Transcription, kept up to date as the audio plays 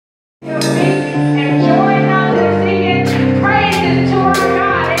And join us in singing praises to our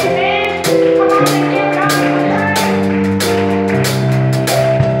God. Amen. Come on and give God some praise.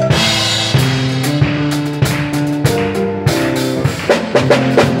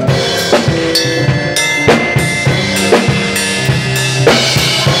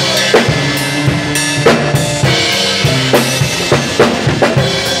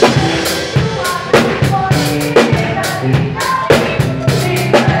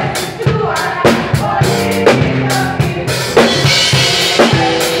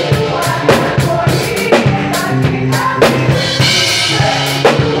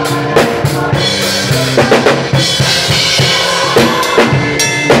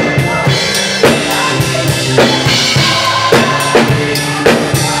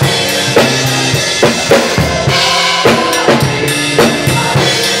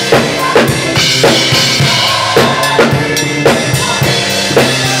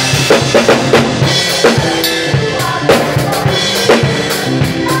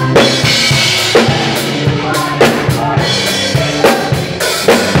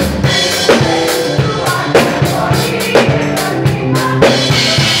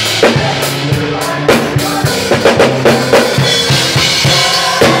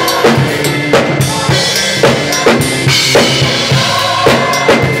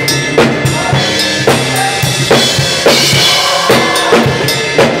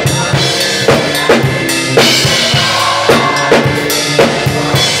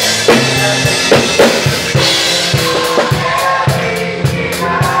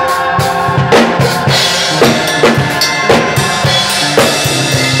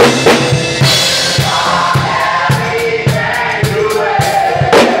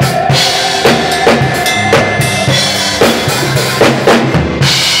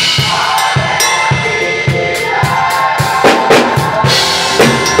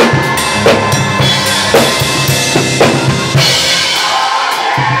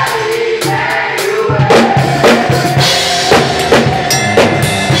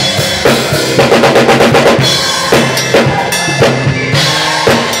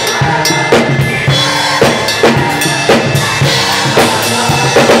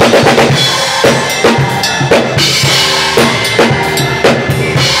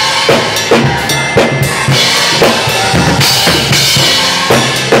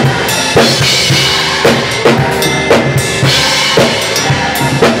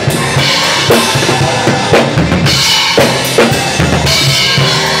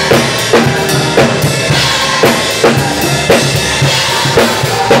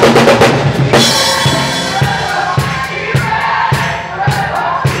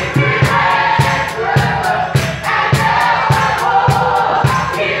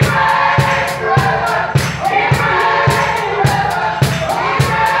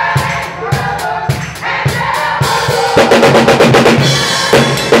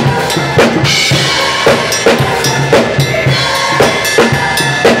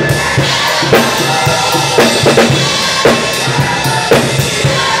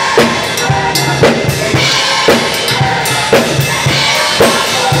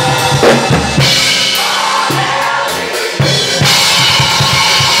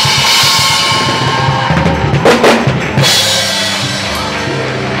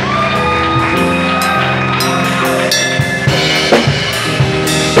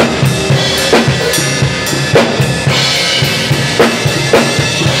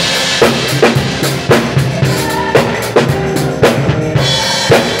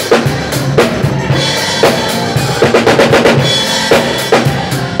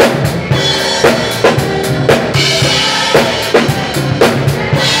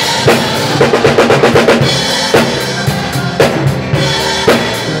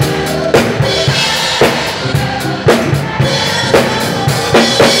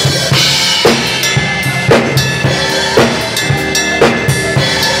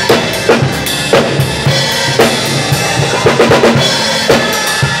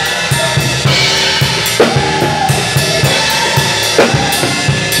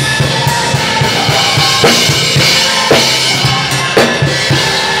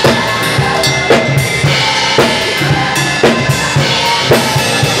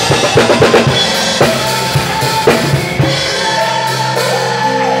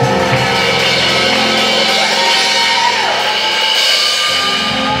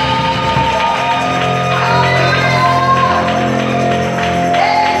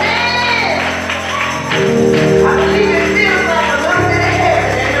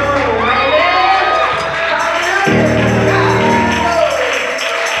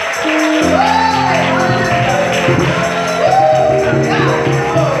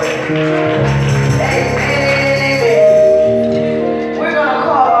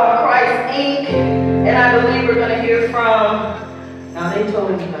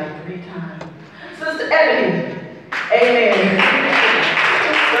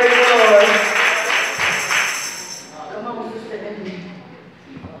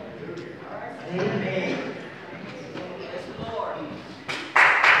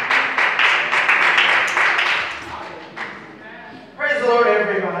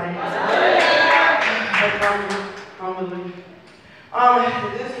 everybody. Humbly.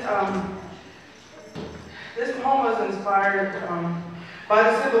 This poem was inspired by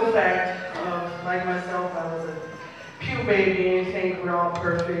the simple fact of, like myself, I was a pew baby and think we're all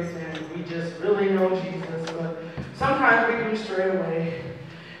perfect and we just really know Jesus, but sometimes we do stray away.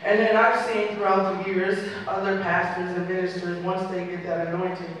 And then I've seen throughout the years other pastors and ministers, once they get that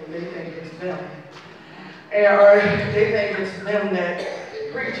anointing, they think it's them. Or they think it's them that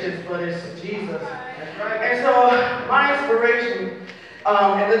preaches, but it's Jesus. And so my inspiration,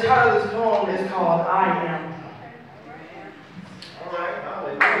 and the title of this poem is called I Am.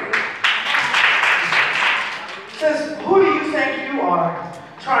 It says, who do you think you are,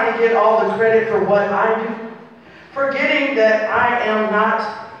 trying to get all the credit for what I do? Forgetting that I am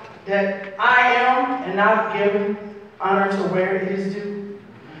and not given honor to where it is due.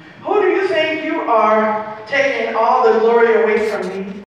 Who do you think you are, taking all the glory away from me?